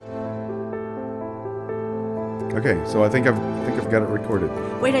Okay, so I think I've got it recorded.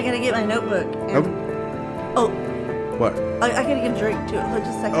 Wait, I gotta get my notebook. Oh, What? I gotta get a drink too. Hold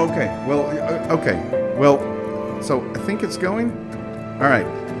just a second. Okay. Well, so I think it's going. All right.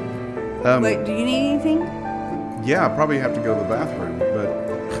 Wait, do you need anything? Yeah, I probably have to go to the bathroom,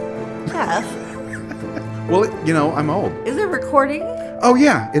 but Jeff, well, I'm old. is it recording? Oh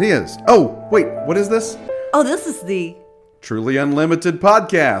yeah, it is. Oh wait, what is this? Oh, this is the... Truly Unlimited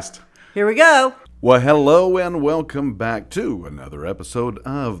podcast. Here we go. Well, hello and welcome back to another episode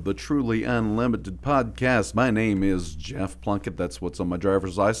of the Truly Unlimited podcast. My name is Jeff Plunkett. That's what's on my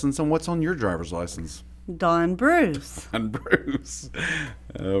driver's license. And what's on your driver's license? Don Bruce. And Bruce.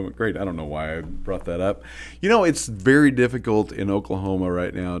 Great. I don't know why I brought that up. It's very difficult in Oklahoma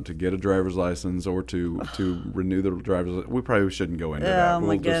right now to get a driver's license or to renew the driver's license. We probably shouldn't go into that.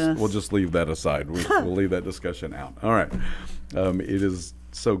 My goodness. We'll just leave that aside. We'll leave that discussion out. All right. It is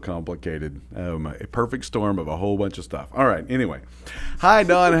so complicated. A perfect storm of a whole bunch of stuff. All right. Anyway. Hi,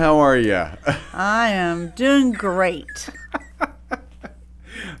 Dawn. How are you? I am doing great.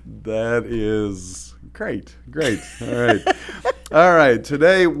 That is great. All right.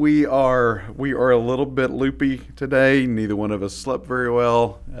 Today we are a little bit loopy today. Neither one of us slept very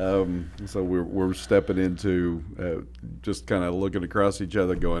well. So we're stepping into just kind of looking across each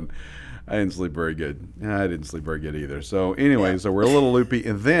other going, I didn't sleep very good. I didn't sleep very good either. So anyway, So we're a little loopy.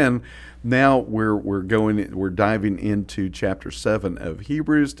 And then now we're diving into chapter 7 of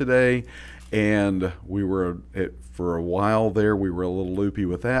Hebrews today. And we were for a while there, we were a little loopy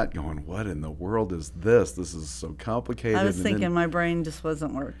with that, going, what in the world is this? This is so complicated. I was thinking my brain just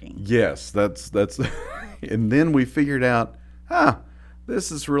wasn't working. Yes, that's and then we figured out,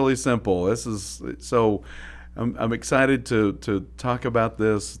 this is really simple. This is so I'm excited to talk about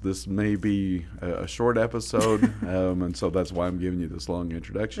this. This may be a short episode, and so that's why I'm giving you this long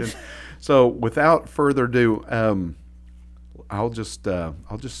introduction. So without further ado, I'll just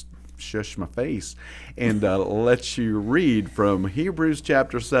shush my face and let you read from Hebrews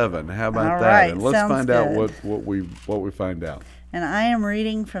chapter 7. How about that? Right, and let's find out good. what we find out. And I am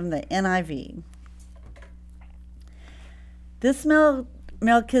reading from the NIV. This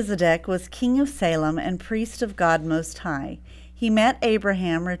Melchizedek was king of Salem and priest of God Most High. He met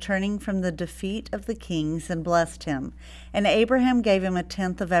Abraham returning from the defeat of the kings and blessed him, and Abraham gave him a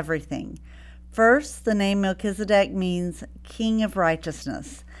tenth of everything. First, the name Melchizedek means king of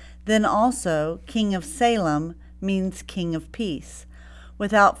righteousness. Then also, king of Salem means king of peace.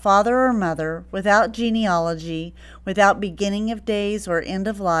 Without father or mother, without genealogy, without beginning of days or end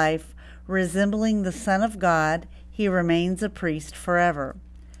of life, resembling the Son of God, he remains a priest forever.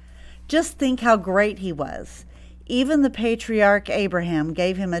 Just think how great he was. Even the patriarch Abraham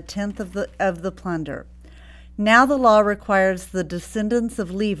gave him a tenth of the plunder. Now the law requires the descendants of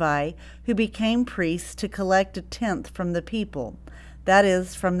Levi, who became priests, to collect a tenth from the people, that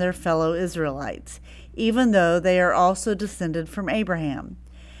is, from their fellow Israelites, even though they are also descended from Abraham.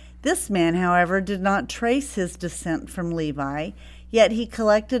 This man, however, did not trace his descent from Levi, yet he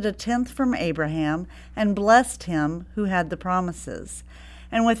collected a tenth from Abraham and blessed him who had the promises.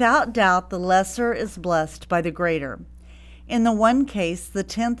 And without doubt the lesser is blessed by the greater. In the one case, the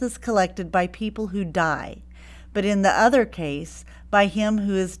tenth is collected by people who die, but in the other case, by him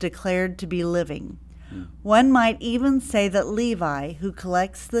who is declared to be living. One might even say that Levi, who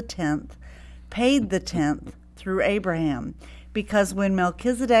collects the tenth, paid the tenth through Abraham, because when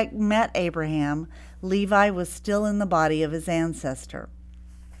Melchizedek met Abraham, Levi was still in the body of his ancestor.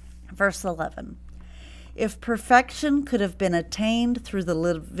 Verse 11. If perfection could have been attained through the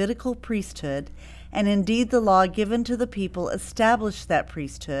Levitical priesthood, and indeed the law given to the people established that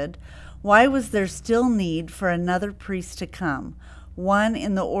priesthood, why was there still need for another priest to come, one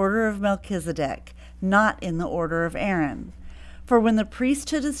in the order of Melchizedek, not in the order of Aaron? For when the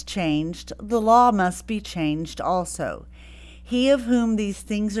priesthood is changed, the law must be changed also. He of whom these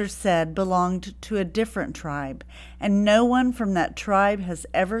things are said belonged to a different tribe, and no one from that tribe has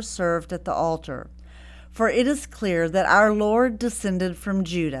ever served at the altar. For it is clear that our Lord descended from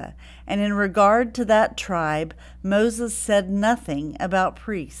Judah, and in regard to that tribe, Moses said nothing about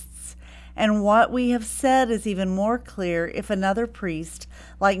priests. And what we have said is even more clear if another priest,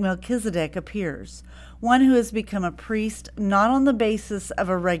 like Melchizedek, appears, one who has become a priest not on the basis of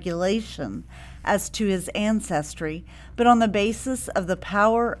a regulation as to his ancestry, but on the basis of the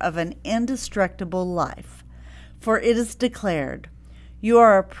power of an indestructible life. For it is declared, "You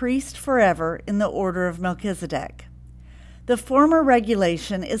are a priest forever in the order of Melchizedek." The former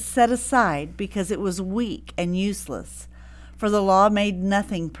regulation is set aside because it was weak and useless, for the law made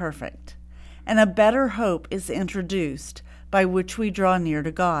nothing perfect. And a better hope is introduced, by which we draw near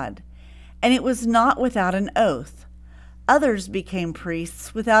to God. And it was not without an oath. Others became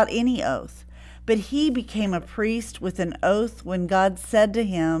priests without any oath, but he became a priest with an oath when God said to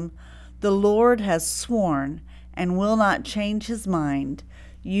him, "The Lord has sworn and will not change his mind.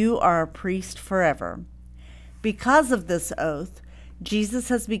 You are a priest forever." Because of this oath, Jesus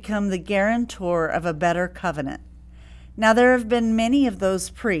has become the guarantor of a better covenant. Now there have been many of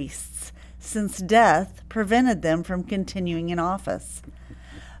those priests, since death prevented them from continuing in office.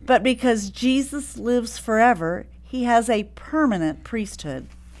 But because Jesus lives forever, he has a permanent priesthood.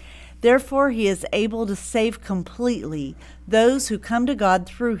 Therefore, he is able to save completely those who come to God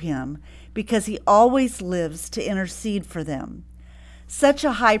through him, because he always lives to intercede for them. Such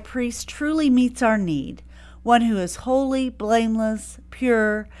a high priest truly meets our need, one who is holy, blameless,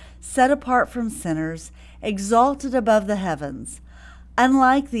 pure, set apart from sinners, exalted above the heavens.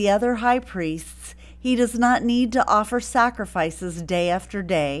 Unlike the other high priests, he does not need to offer sacrifices day after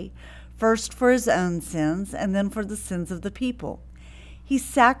day, first for his own sins and then for the sins of the people. He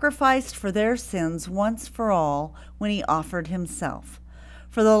sacrificed for their sins once for all when he offered himself.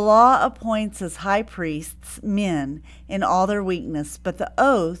 For the law appoints as high priests men in all their weakness, but the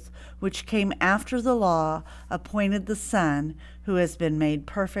oath, which came after the law, appointed the Son, who has been made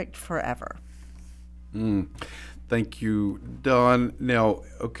perfect forever. Thank you, Don. Now,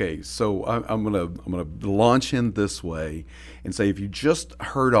 okay, so I'm gonna launch in this way and say, if you just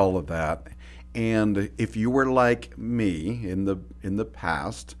heard all of that, and if you were like me in the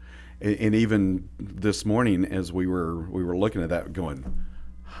past, and even this morning as we were looking at that, going,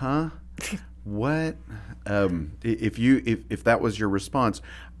 huh? What? If that was your response,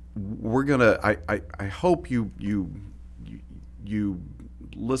 we're gonna. I hope you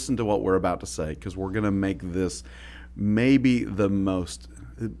listen to what we're about to say, because we're gonna make this maybe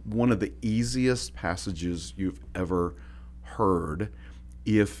one of the easiest passages you've ever heard,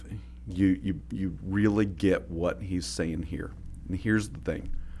 if you really get what he's saying here. And here's the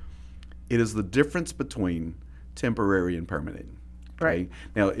thing: it is the difference between temporary and permanent. Okay?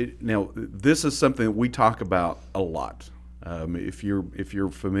 Right. Now, this is something that we talk about a lot. If you're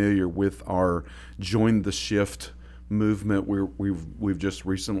familiar with our Join the Shift movement, we've just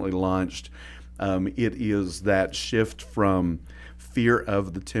recently launched. It is that shift from fear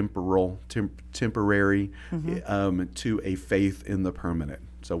of the temporary, to a faith in the permanent.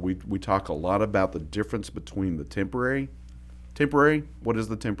 So we talk a lot about the difference between the temporary. What is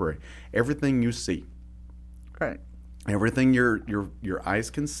the temporary? Everything you see. Right. Everything your eyes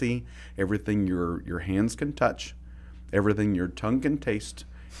can see, everything your hands can touch, everything your tongue can taste,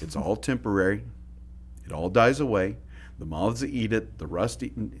 it's all temporary. It all dies away. The moths eat it. The rust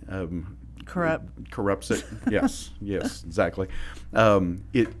corrupts it. Yes, exactly.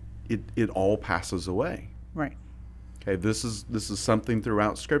 It all passes away. Right. Okay. This is something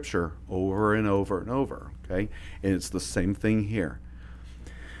throughout Scripture, over and over and over. Okay, and it's the same thing here.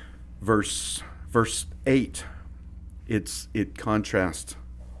 Verse 8. It contrasts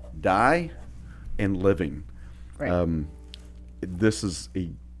die and living. Right. This is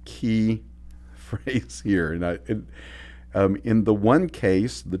a key phrase here, and in the one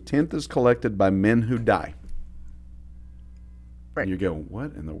case, the tenth is collected by men who die. Right. And you go,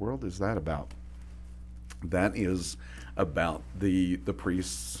 what in the world is that about? That is about the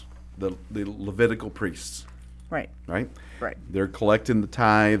priests, the Levitical priests. Right. Right. Right. They're collecting the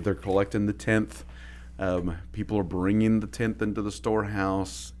tithe. They're collecting the tenth. People are bringing the tenth into the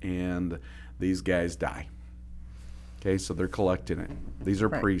storehouse, and these guys die. Okay, so they're collecting it. These are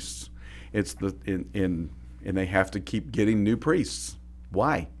priests. It's and they have to keep getting new priests.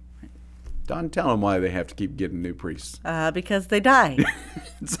 Why? Don, tell them why they have to keep getting new priests. Because they die.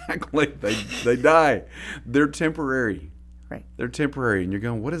 Exactly. They die. They're temporary. Right. They're temporary, and you're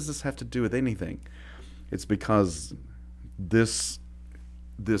going, what does this have to do with anything? It's because this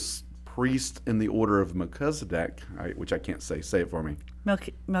priest in the order of Melchizedek, which I can't say it for me.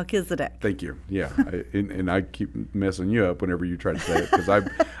 Melchizedek. Thank you. Yeah, and I keep messing you up whenever you try to say it, because I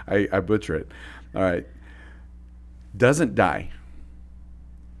butcher it. All right. Doesn't die.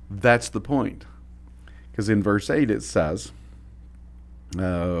 That's the point. Because in verse 8 it says,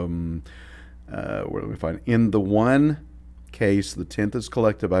 where do we find? In the one case, the tenth is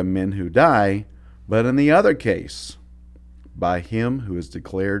collected by men who die, but in the other case, by him who is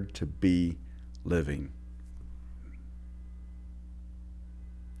declared to be living.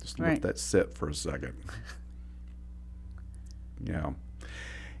 Just let that sit for a second. Yeah.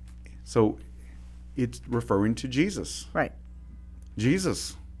 So it's referring to Jesus. Right.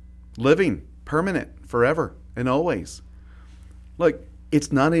 Jesus, living, permanent, forever and always. Look,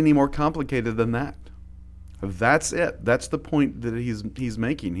 it's not any more complicated than that. That's it. That's the point that he's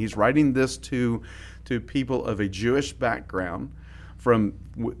making. He's writing this to people of a Jewish background, from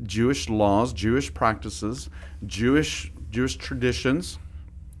Jewish laws, Jewish practices, Jewish traditions.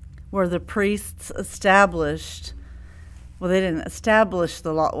 Where the priests established, well, they didn't establish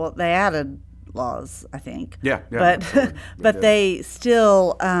the law. Well, they added laws, I think. Yeah. But but they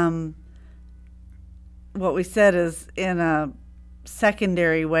still, what we said is, in a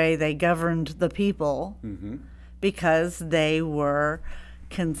secondary way, they governed the people because they were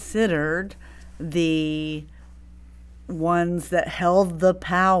considered the ones that held the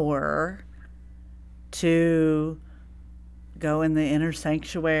power to go in the inner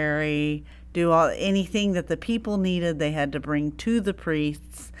sanctuary, do anything that the people needed. They had to bring to the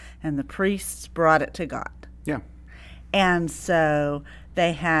priests, and the priests brought it to God. Yeah. And so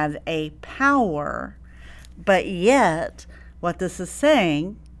they had a power, but yet what this is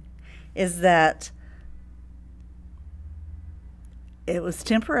saying is that it was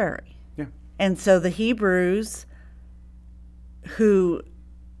temporary. Yeah. And so the Hebrews, who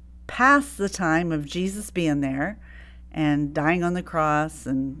passed the time of Jesus being there and dying on the cross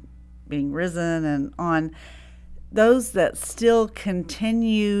and being risen and on, those that still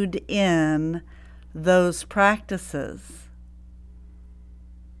continued in those practices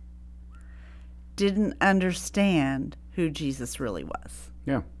didn't understand who Jesus really was.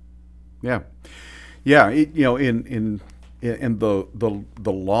 Yeah. In the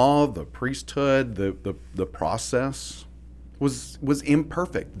law, the priesthood, the process was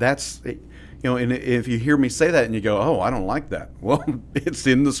imperfect. That's, and if you hear me say that and you go, oh, I don't like that. Well, it's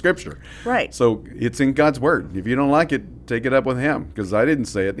in the scripture. Right. So it's in God's word. If you don't like it, take it up with him, because I didn't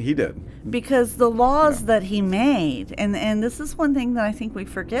say it, he did. Because the laws that he made, and this is one thing that I think we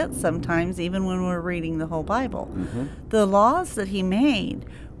forget sometimes, even when we're reading the whole Bible. The laws that he made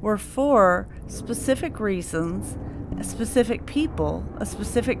were for specific reasons, specific people, a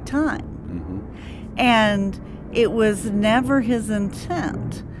specific time. And it was never his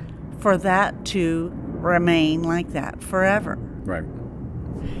intent for that to remain like that forever. Right.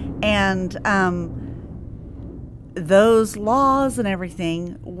 And those laws and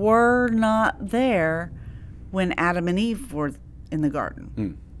everything were not there when Adam and Eve were in the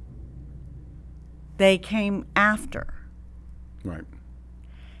garden. They came after. Right.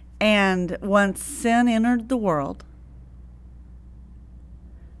 And once sin entered the world,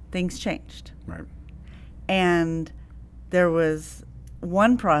 things changed. Right. And there was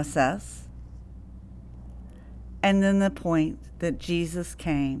one process, and then the point that Jesus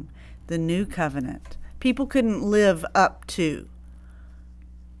came, the new covenant. People couldn't live up to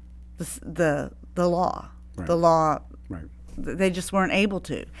the law. Right. The law, Right. they just weren't able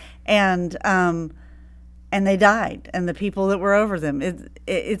to. And they died, and the people that were over them.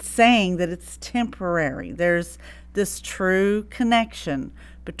 It's saying that it's temporary. There's this true connection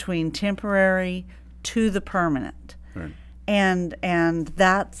between temporary to the permanent. Right. And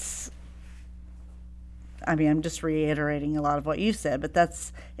that's, I mean, I'm just reiterating a lot of what you said, but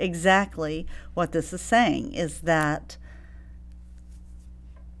that's exactly what this is saying, is that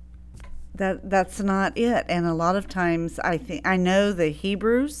that's not it. And a lot of times I know the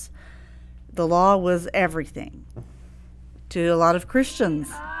Hebrews, the law was everything. To a lot of Christians,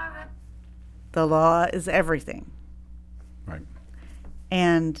 the law is everything. Right.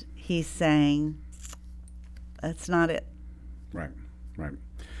 And he's saying that's not it. Right.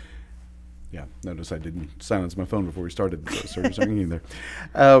 Yeah. Notice I didn't silence my phone before we started singing there.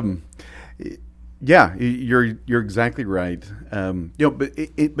 Yeah, you're exactly right.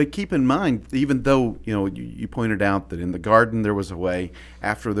 But keep in mind, even though you pointed out that in the garden there was a way,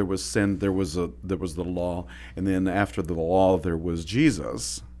 after there was sin there was the law, and then after the law there was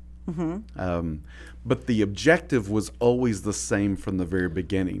Jesus. But the objective was always the same from the very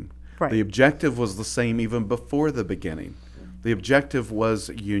beginning. Right. The objective was the same even before the beginning. The objective was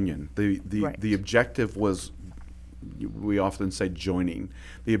union. The objective was, we often say, joining.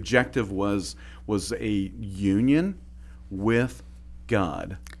 The objective was a union with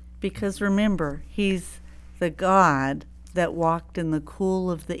God. Because remember, he's the God that walked in the cool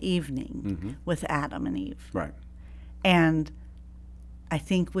of the evening with Adam and Eve. Right. And I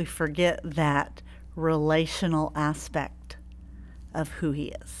think we forget that relational aspect of who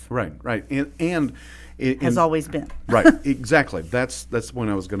he is. Right. And has always been. Right, exactly. That's the point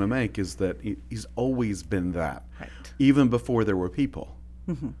I was going to make, is that he's always been that. Right. Even before there were people.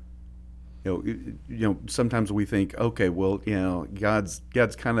 Sometimes we think, okay, well, God's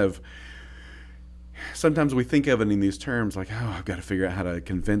kind of, sometimes we think of it in these terms like, oh, I've got to figure out how to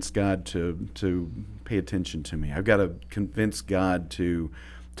convince God to pay attention to me. I've got to convince God to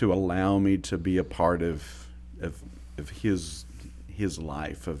allow me to be a part of of his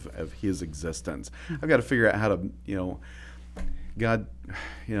life, of his existence. I've got to figure out how to, God,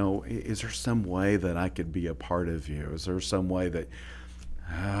 is there some way that I could be a part of you? Is there some way that,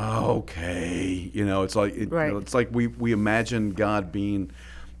 okay, it's like, Right. it's like we imagine God being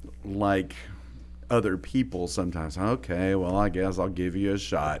like other people sometimes. Okay, well, I guess I'll give you a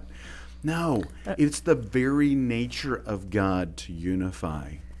shot. No, it's the very nature of God to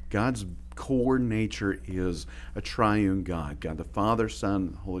unify. God's core nature is a triune God the Father,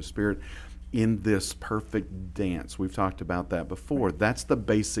 Son, Holy Spirit, in this perfect dance. We've talked about that before. Right. That's the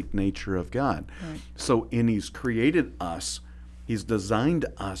basic nature of God. Right. So, He's created us. He's designed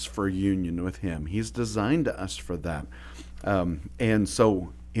us for union with Him. He's designed us for that. And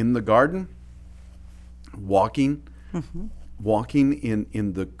so, in the garden, walking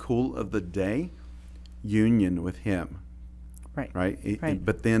in the cool of the day, union with Him. Right.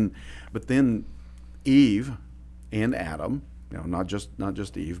 But then Eve and Adam, not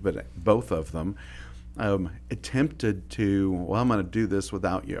just Eve, but both of them, attempted to. Well, I'm going to do this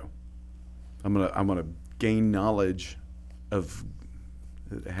without you. I'm going to gain knowledge of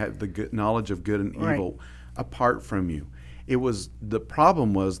have the good knowledge of good and evil apart from you. The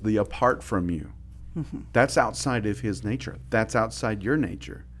problem was the apart from you. Mm-hmm. That's outside of His nature. That's outside your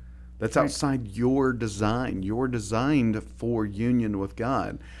nature. That's outside your design. You're designed for union with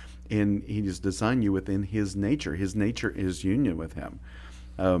God, and He has designed you within His nature. His nature is union with Him,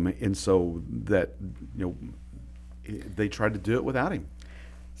 and so that they tried to do it without Him.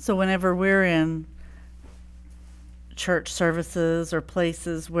 So whenever we're in church services or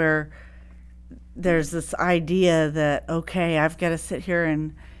places where there's this idea that, okay, I've got to sit here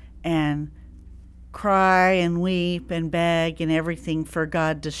and cry and weep and beg and everything for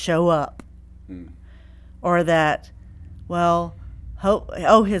God to show up. Or that, well,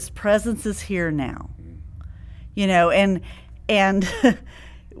 His presence is here now. And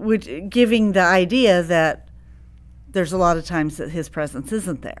giving the idea that there's a lot of times that His presence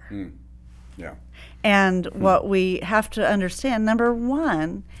isn't there. Yeah. And what we have to understand, number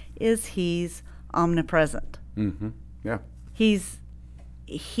one, is He's omnipresent. Mm-hmm. Yeah. He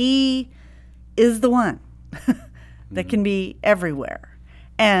is the one that can be everywhere.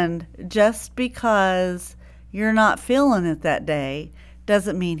 And just because you're not feeling it that day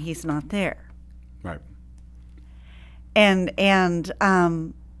doesn't mean He's not there. Right. And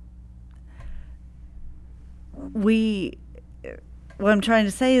what I'm trying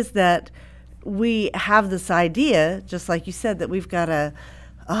to say is that we have this idea, just like you said, that we've got to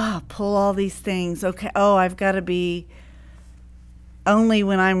pull all these things. Okay, I've got to be, only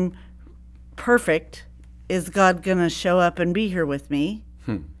when I'm perfect is God going to show up and be here with me.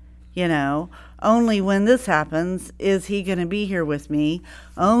 Only when this happens is He going to be here with me.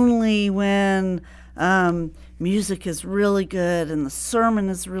 Only when music is really good and the sermon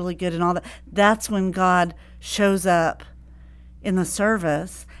is really good and all that, that's when God shows up in the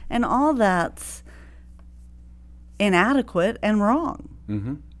service. And all that's inadequate and wrong.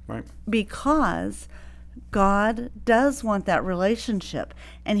 Mm-hmm. Right. Because God does want that relationship,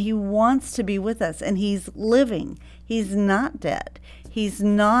 and He wants to be with us, and He's living. He's not dead. He's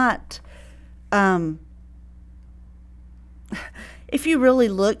not. If you really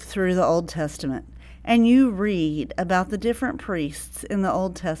look through the Old Testament and you read about the different priests in the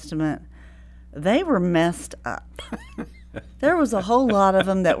Old Testament, they were messed up. There was a whole lot of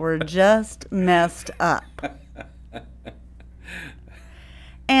them that were just messed up.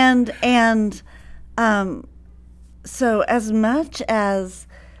 And so as much as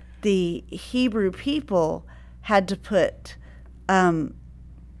the Hebrew people had to put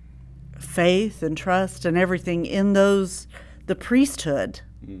faith and trust and everything in the priesthood,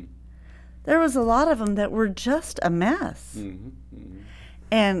 there was a lot of them that were just a mess. Mm-hmm. Mm-hmm.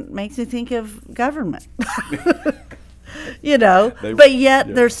 And makes me think of government. But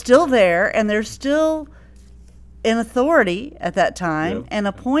yet they're still there, and they're still in authority at that time and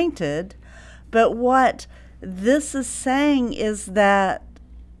appointed. But what this is saying is that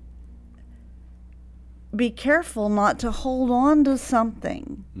be careful not to hold on to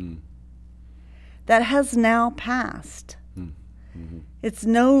something that has now passed. Mm-hmm. It's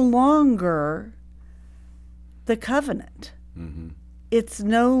no longer the covenant. Mm-hmm. It's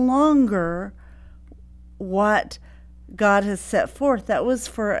no longer what God has set forth. That was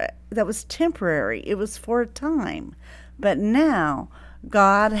temporary. It was for a time. But now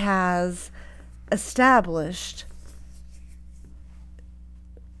God has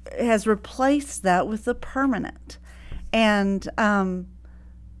replaced that with the permanent. And a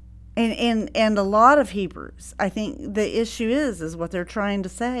lot of Hebrews, I think the issue is what they're trying to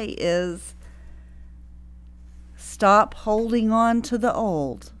say is Stop holding on to the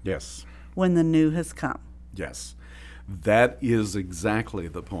old Yes. when the new has come. Yes. That is exactly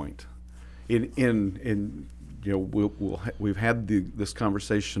the point. In we've had this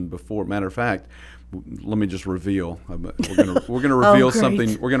conversation before. Matter of fact, let me just reveal. We're gonna reveal great.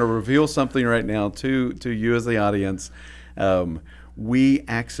 something. We're gonna reveal something right now to you as the audience. We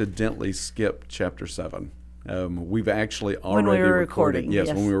accidentally skipped chapter 7. We've actually already When we were recorded. recording, Yes,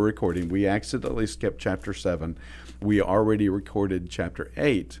 yes. when we were recording, we accidentally skipped chapter 7. We already recorded chapter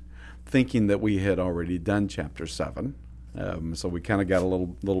 8, thinking that we had already done chapter 7. So we kind of got a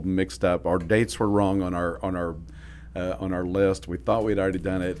little mixed up. Our dates were wrong on our list. We thought we'd already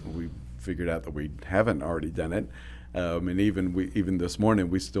done it. We figured out that we haven't already done it. And even this morning,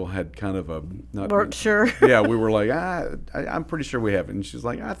 we still had kind of a Weren't sure. Yeah, we were like, I'm pretty sure we haven't. And she's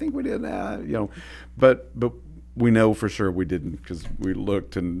like, I think we did. But we know for sure we didn't, because we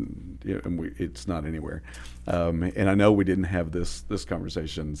looked and it's not anywhere. And I know we didn't have this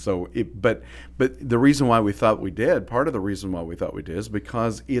conversation. So but the reason why we thought we did, part of the reason why we thought we did, is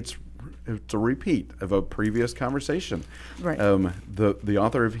because it's a repeat of a previous conversation. Right. The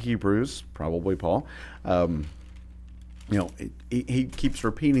author of Hebrews, probably Paul. He keeps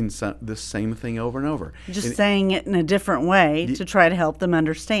repeating the same thing over and over. Just saying it in a different way to try to help them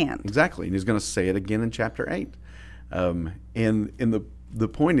understand. Exactly, and he's going to say it again in chapter 8. And the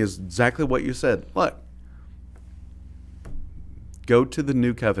point is exactly what you said. Look, go to the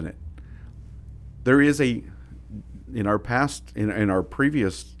new covenant. There is in our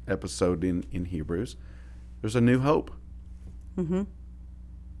previous episode in Hebrews, there's a new hope. Mm-hmm.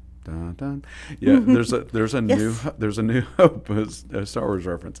 Dun, dun. Yeah, there's a new hope. A Star Wars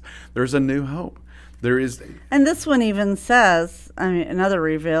reference. There's a new hope. There is, And this one even says, another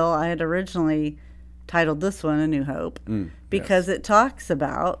reveal, I had originally titled this one A New Hope, because it talks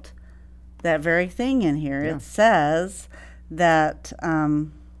about that very thing in here. Yeah. It says that,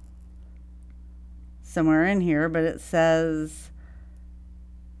 somewhere in here, but it says,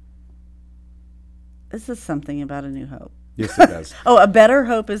 this is something about a new hope. Yes, it does. Oh, a better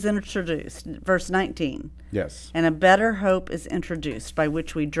hope is introduced, verse 19. Yes. And a better hope is introduced by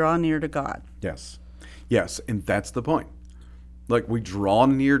which we draw near to God. Yes. Yes, and that's the point. Like, we draw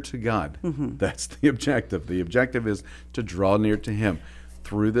near to God. Mm-hmm. That's the objective. The objective is to draw near to Him.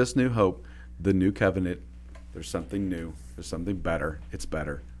 Through this new hope, the new covenant, there's something new. There's something better. It's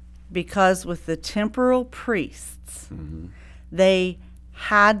better. Because with the temporal priests, they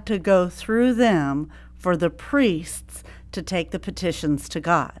had to go through them for the priests to take the petitions to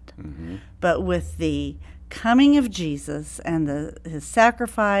God. Mm-hmm. But with the coming of Jesus and his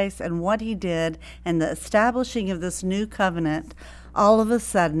sacrifice and what he did and the establishing of this new covenant, all of a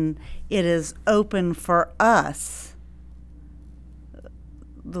sudden it is open for us,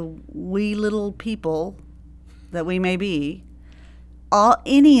 the wee little people that we may be,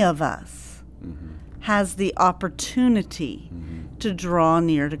 any of us has the opportunity to draw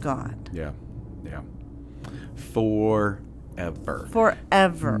near to God. Yeah. Yeah. Forever.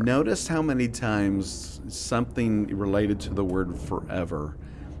 Forever. Notice how many times something related to the word forever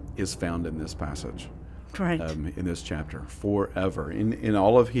is found in this passage. Right. In this chapter. Forever. In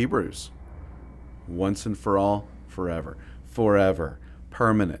all of Hebrews. Once and for all, forever. Forever.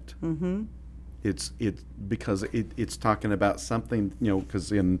 Permanent. Mm-hmm. It's because it's talking about something,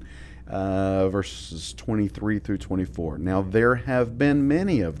 because in verses 23 through 24. Now there have been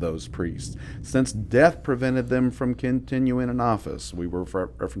many of those priests, since death prevented them from continuing in office. We were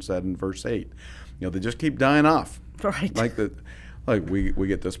referenced that in verse 8. They just keep dying off. Right. Like we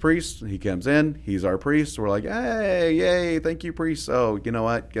get this priest, he comes in, he's our priest. We're like, hey, yay, thank you, priest. Oh, you know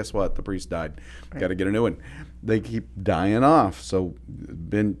what? Guess what? The priest died. Right. Got to get a new one. They keep dying off, so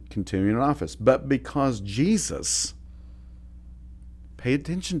been continuing in office. But because Jesus, pay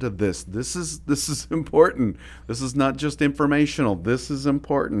attention to this. This is important. This is not just informational. This is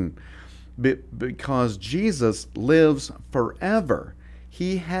important. Because Jesus lives forever.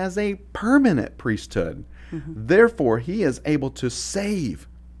 He has a permanent priesthood. Mm-hmm. Therefore, he is able to save.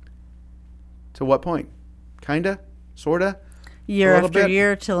 To what point? Kinda? Sorta? Year after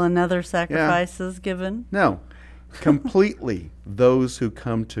year till another sacrifice is given? No. Completely those who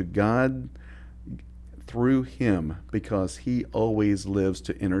come to God through him, because he always lives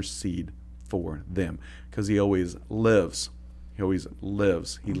to intercede for them. Because he always lives. He always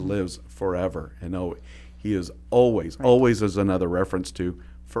lives. He lives forever. And he is always, right. Always is another reference to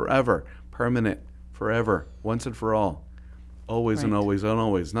forever, permanent, forever, once and for all. Always, right. And always and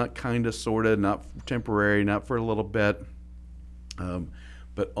always. Not kind of, sort of, not temporary, not for a little bit,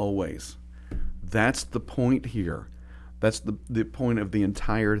 but always. That's the point here. That's the point of the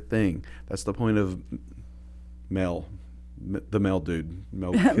entire thing. That's the point of the male dude,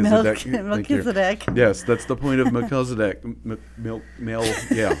 Melchizedek. Thank you. Melchizedek. Yes, that's the point of Melchizedek.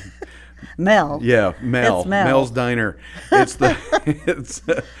 Yeah. Mel. Yeah, Mel. It's Mel. Mel's Diner. It's the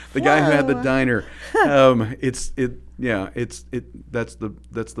the guy who had the diner. That's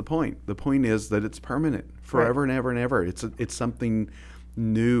the point. The point is that it's permanent, forever and ever and ever. It's something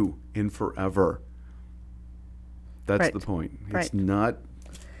new and forever. That's the point. It's not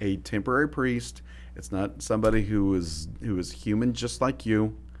a temporary priest. It's not somebody who is human just like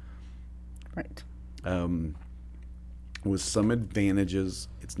you. Right. With some advantages.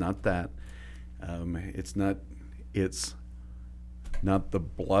 It's not that. It's not the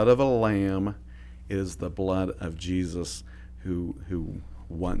blood of a lamb. It is the blood of Jesus, who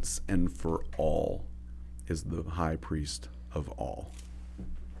once and for all is the high priest of all.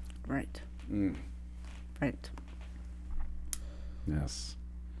 Right. Right. Yes.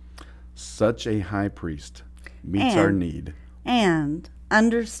 Such a high priest meets our need. And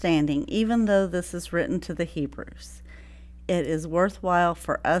understanding, even though this is written to the Hebrews, it is worthwhile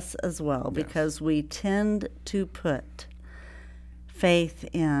for us as well, because we tend to put faith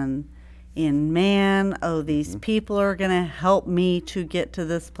in man. Oh, these people are going to help me to get to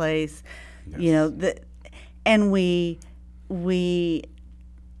this place. Yes. And we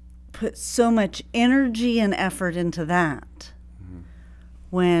put so much energy and effort into that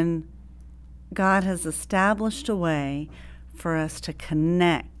when God has established a way for us to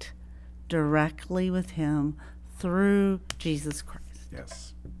connect directly with Him through Jesus Christ.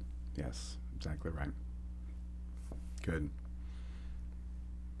 Yes, exactly right. Good.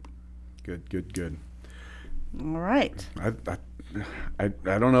 All right. I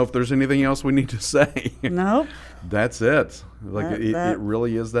don't know if there's anything else we need to say. Nope. That's it. It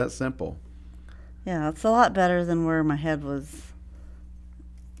really is that simple. Yeah, it's a lot better than where my head was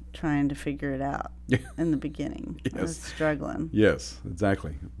trying to figure it out in the beginning. Yes. I was struggling. Yes,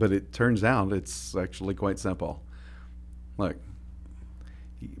 exactly. But it turns out it's actually quite simple. Look,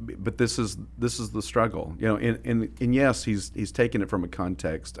 but this is the struggle, and yes, he's taken it from a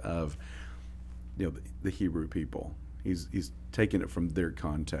context of, the Hebrew people. He's taken it from their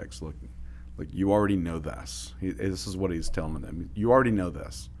context. Look, you already know this. This is what he's telling them. You already know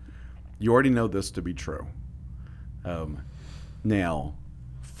this. You already know this to be true. Now,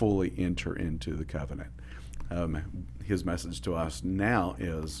 fully enter into the covenant. His message to us now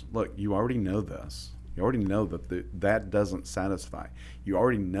is, look, you already know this. You already know that that doesn't satisfy. You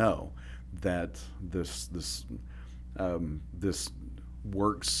already know that this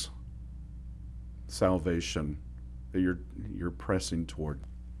works salvation that you're pressing toward,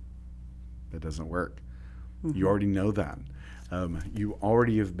 that doesn't work. Mm-hmm. You already know that. You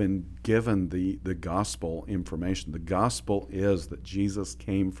already have been given the gospel information. The gospel is that Jesus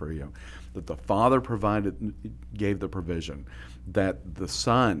came for you, that the Father gave the provision, that the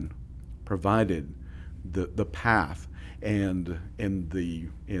Son provided the path and in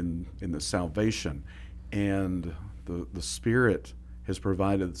the salvation, and the Spirit has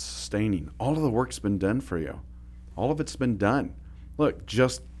provided sustaining. All of the work's been done for you. All of it's been done. Look,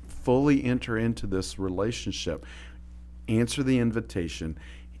 just fully enter into this relationship. Answer the invitation.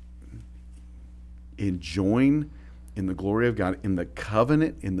 And join in the glory of God, in the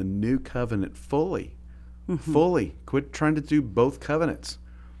covenant, in the new covenant fully. Mm-hmm. Fully. Quit trying to do both covenants.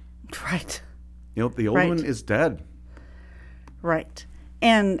 Right. The old one is dead. Right.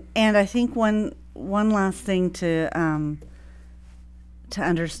 And I think one last thing to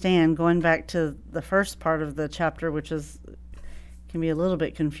understand, going back to the first part of the chapter, which can be a little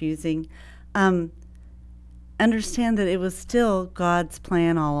bit confusing, understand that it was still God's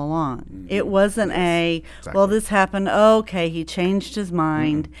plan all along. Mm-hmm. It wasn't well, this happened, okay, he changed his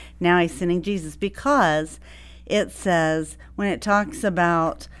mind, now he's sending Jesus. Because it says, when it talks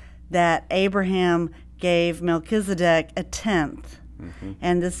about that Abraham gave Melchizedek a tenth,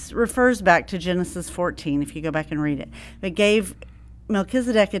 and this refers back to Genesis 14, if you go back and read it. It gave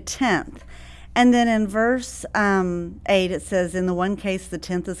Melchizedek a tenth. And then in verse 8, it says, in the one case, the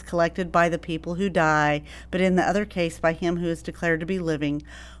tenth is collected by the people who die, but in the other case, by him who is declared to be living.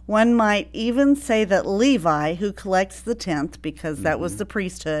 One might even say that Levi, who collects the tenth, because that was the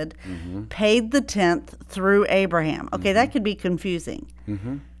priesthood, paid the tenth through Abraham. Okay, that could be confusing.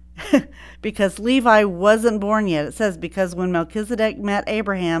 Because Levi wasn't born yet. It says, because when Melchizedek met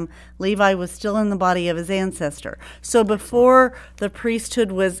Abraham, Levi was still in the body of his ancestor. So before the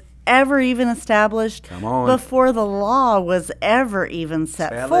priesthood was ever even established, before the law was ever even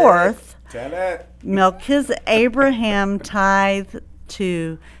set forth, Abraham tithed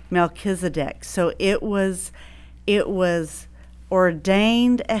to Melchizedek. So it was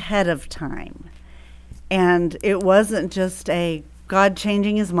ordained ahead of time. And it wasn't just a God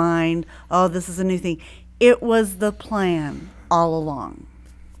changing his mind, oh, this is a new thing. It was the plan all along.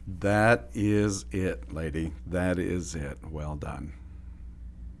 That is it, lady. That is it. Well done.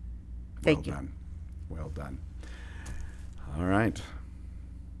 Thank you. Well done. Well done. All right.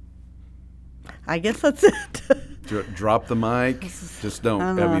 I guess that's it. Drop the mic. Just don't.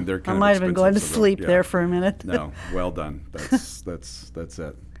 I mean, they're kind I of might have been going to expensive, so sleep yeah. there for a minute. No, well done. That's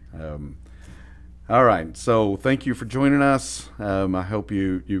it. All right. So thank you for joining us. I hope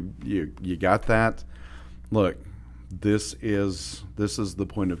you got that. Look, this is the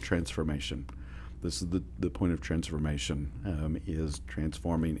point of transformation. This is the point of transformation, is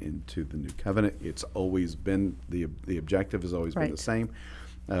transforming into the new covenant. It's always been the objective has always been the same.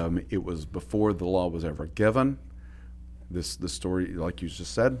 It was before the law was ever given. The story, like you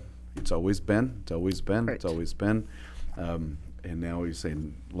just said, it's always been. And now he's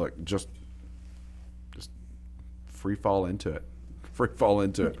saying, look, just free fall into it.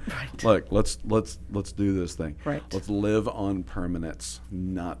 Right. Look, let's do this thing. Right. Let's live on permanence,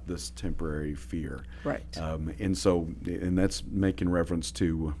 not this temporary fear. Right. And that's making reference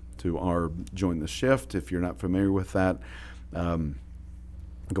to our Join the Shift. If you're not familiar with that,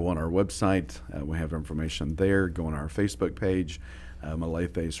 go on our website. We have information there. Go on our Facebook page,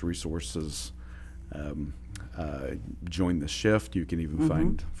 Aletheis Resources. Join the Shift. You can even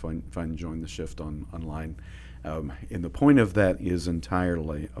find Join the Shift online. And the point of that is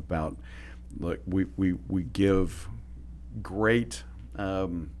entirely about, look, we give great,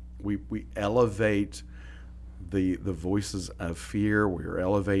 we elevate the voices of fear. We're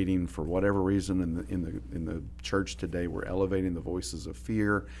elevating, for whatever reason, in the church today, we're elevating the voices of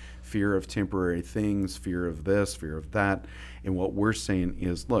fear of temporary things, fear of this, fear of that. And what we're saying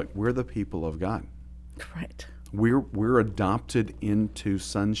is, look, we're the people of God. Right. We're adopted into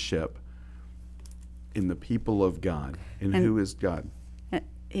sonship in the people of God. And who is God?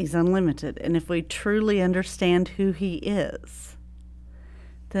 He's unlimited. And if we truly understand who he is,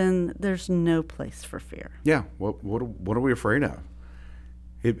 then there's no place for fear. Yeah. What are we afraid of?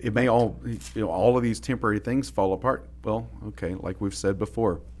 It may all of these temporary things fall apart. Well, okay, like we've said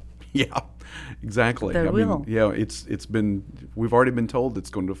before. Yeah, exactly. They will. It's been, we've already been told it's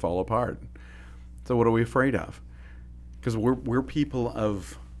going to fall apart. So what are we afraid of? Because we're people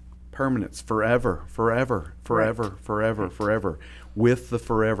of permanence, forever, with the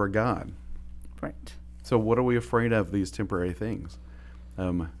forever God. Right. So what are we afraid of, these temporary things?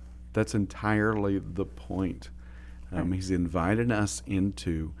 That's entirely the point. He's invited us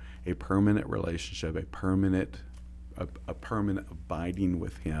into a permanent relationship, a permanent abiding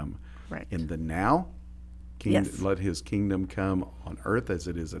with him. Right. In the now, Yes. Let his kingdom come on earth as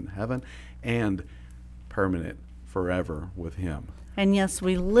it is in heaven, and permanent forever with him. And yes,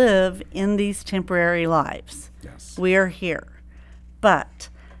 we live in these temporary lives. Yes. We are here. But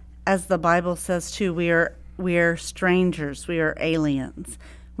as the Bible says too, we are strangers, we are aliens.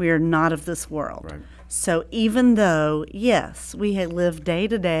 We are not of this world. Right. So even though, yes, we live day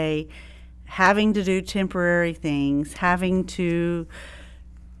to day having to do temporary things, having to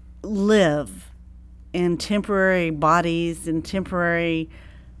live in temporary bodies, in temporary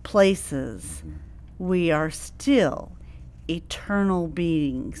places, we are still eternal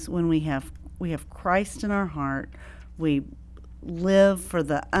beings when we have Christ in our heart. We live for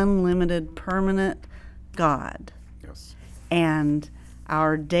the unlimited, permanent God. Yes. And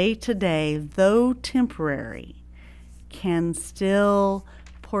our day-to-day, though temporary, can still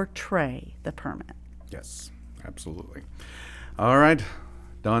portray the permanent. Yes, absolutely. All right,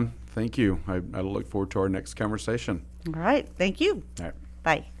 Dawn, thank you. I look forward to our next conversation. All right. Thank you. All right.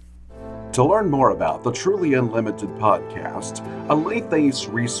 Bye. To learn more about the Truly Unlimited podcast, Aletheis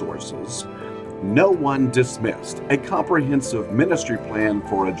Resources, No One Dismissed, a comprehensive ministry plan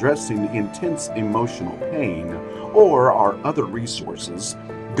for addressing intense emotional pain, or our other resources,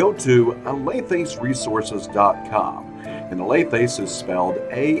 go to aletheisresources.com. And Aletheis is spelled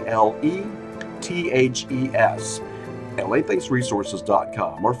A-L-E-T-H-E-S.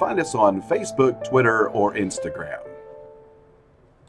 aletheisresources.com, or find us on Facebook, Twitter, or Instagram.